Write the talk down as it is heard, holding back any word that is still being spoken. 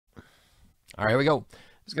All right, here we go.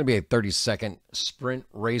 It's going to be a 30-second sprint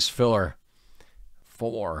race filler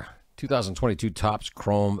for 2022 Topps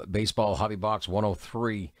Chrome Baseball Hobby Box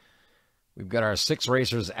 103. We've got our 6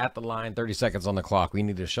 racers at the line, 30 seconds on the clock. We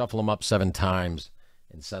need to shuffle them up 7 times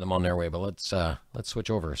and send them on their way. But let's switch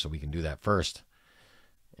over so we can do that first.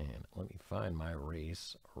 And let me find my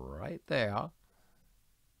race right there.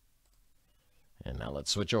 And now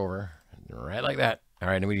let's switch over right like that. All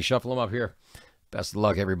right, and we shuffle them up here. Best of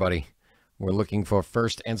luck, everybody. We're looking for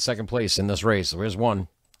first and second place in this race. So here's 1,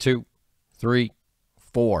 2, 3,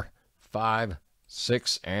 4, 5,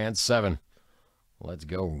 6, and 7. Let's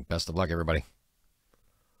go. Best of luck, everybody.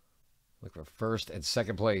 Look for first and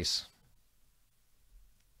second place.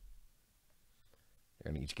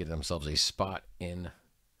 They're going to each get themselves a spot in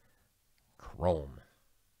Chrome.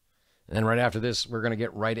 And then right after this, we're going to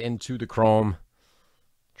get right into the Chrome.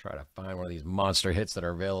 Try to find one of these monster hits that are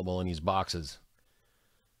available in these boxes.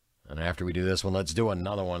 And after we do this one, let's do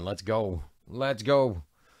another one. Let's go. Let's go.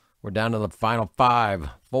 We're down to the final 5,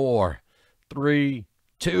 4, 3,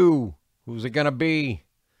 2. Who's it going to be?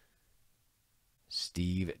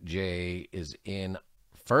 Steve J is in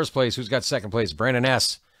first place. Who's got second place? Brandon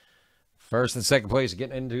S. First and second place,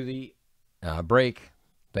 getting into the break.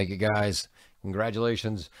 Thank you, guys.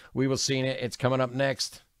 Congratulations. We will see it. It's coming up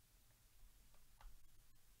next.